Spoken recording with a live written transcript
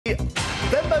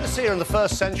Marcia in the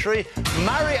 1st century,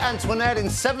 Marie Antoinette in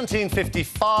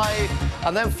 1755,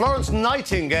 and then Florence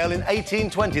Nightingale in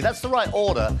 1820. That's the right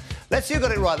order. Let's see who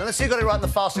got it right, then. Let's see who got it right in the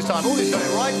fastest time. Oh, he's got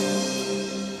it right.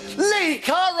 Lee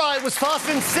Cartwright was fast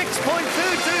in 6.22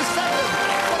 seconds.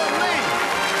 What a lead.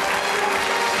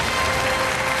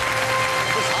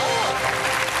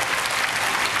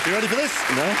 You ready for this?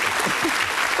 No.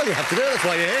 Well, you have to do it. That's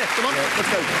why you're here. Come on,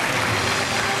 let's go.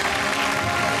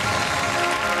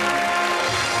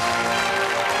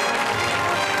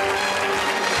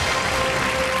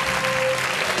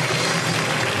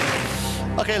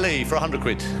 OK, Lee, for 100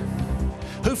 quid.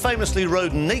 Who famously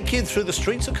rode naked through the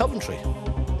streets of Coventry?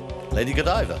 Lady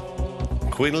Godiva,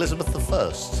 Queen Elizabeth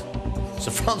I, Sir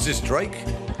Francis Drake,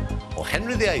 or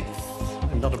Henry VIII?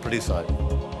 Not a pretty sight.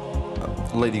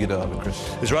 Lady Godiva, Chris.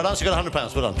 It's the right answer. You got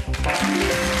 £100. Well done.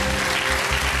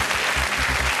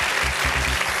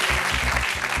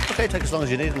 OK, take as long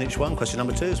as you need on each one. Question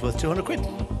number 2 is worth 200 quid.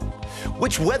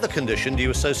 Which weather condition do you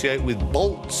associate with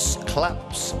bolts,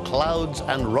 claps, clouds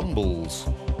and rumbles?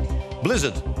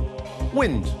 Blizzard,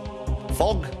 wind,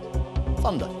 fog,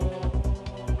 thunder.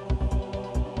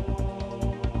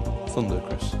 Thunder,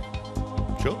 Chris.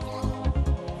 Sure?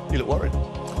 You look worried.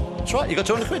 That's right, you got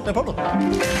 200 quid, no problem.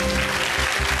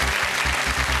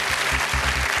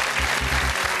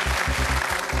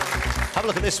 Have a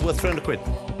look at this, worth 300 quid.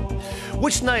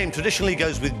 Which name traditionally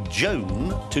goes with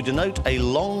Joan to denote a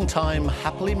long-time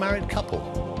happily married couple?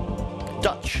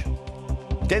 Dutch,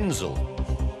 Denzel,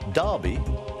 Darby,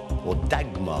 or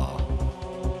Dagmar?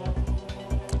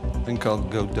 I think I'll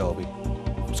go Derby.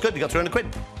 It's good, you got 300 quid.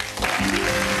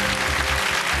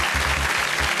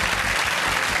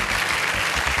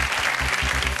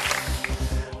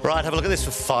 Right, have a look at this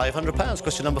for £500.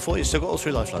 Question number 4. You've still got all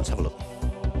 3 lifelines. Have a look.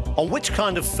 On which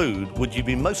kind of food would you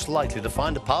be most likely to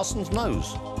find a parson's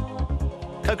nose?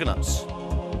 Coconuts,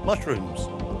 mushrooms,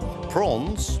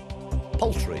 prawns,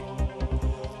 poultry.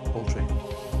 Poultry.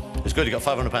 It's good, you got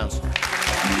 £500.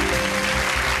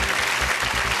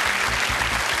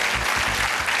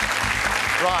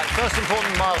 Right, first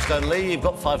important milestone, Lee. You've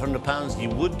got £500. You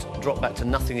would drop back to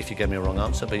nothing if you gave me a wrong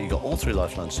answer, but you got all 3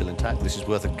 lifelines still intact. This is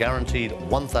worth a guaranteed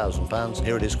 £1,000.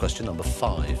 Here it is, question number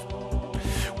 5.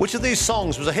 Which of these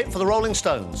songs was a hit for the Rolling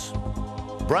Stones?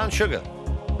 Brown Sugar,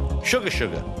 Sugar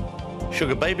Sugar,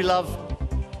 Sugar Baby Love,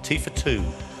 Tea for Two.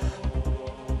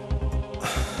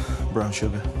 Brown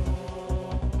Sugar.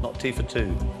 Not Tea for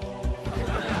Two.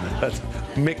 That's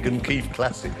Mick and Keith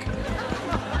classic.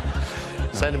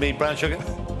 Saying to me, Brown Sugar?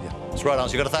 Yeah. That's the right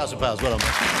answer. You got £1,000. Well done, mate.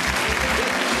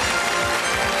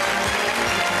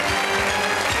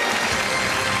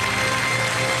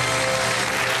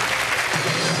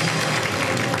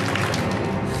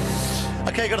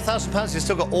 OK, you got £1,000. You've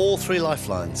still got all 3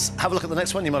 lifelines. Have a look at the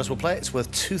next one. You might as well play it. It's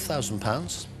worth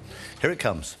 £2,000. Here it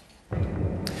comes.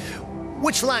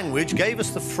 Which language gave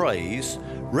us the phrase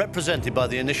represented by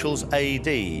the initials AD?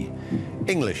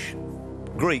 English,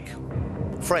 Greek,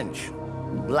 French,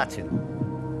 Latin.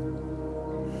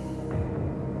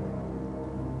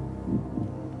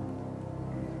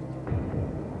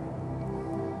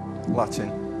 Latin.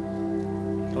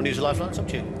 You want to use a lifeline? It's up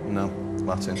to you. No,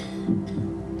 Latin.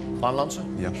 Final answer?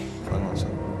 Yeah, final answer.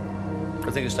 What do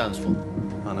you think it stands for?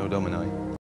 Anno Domini.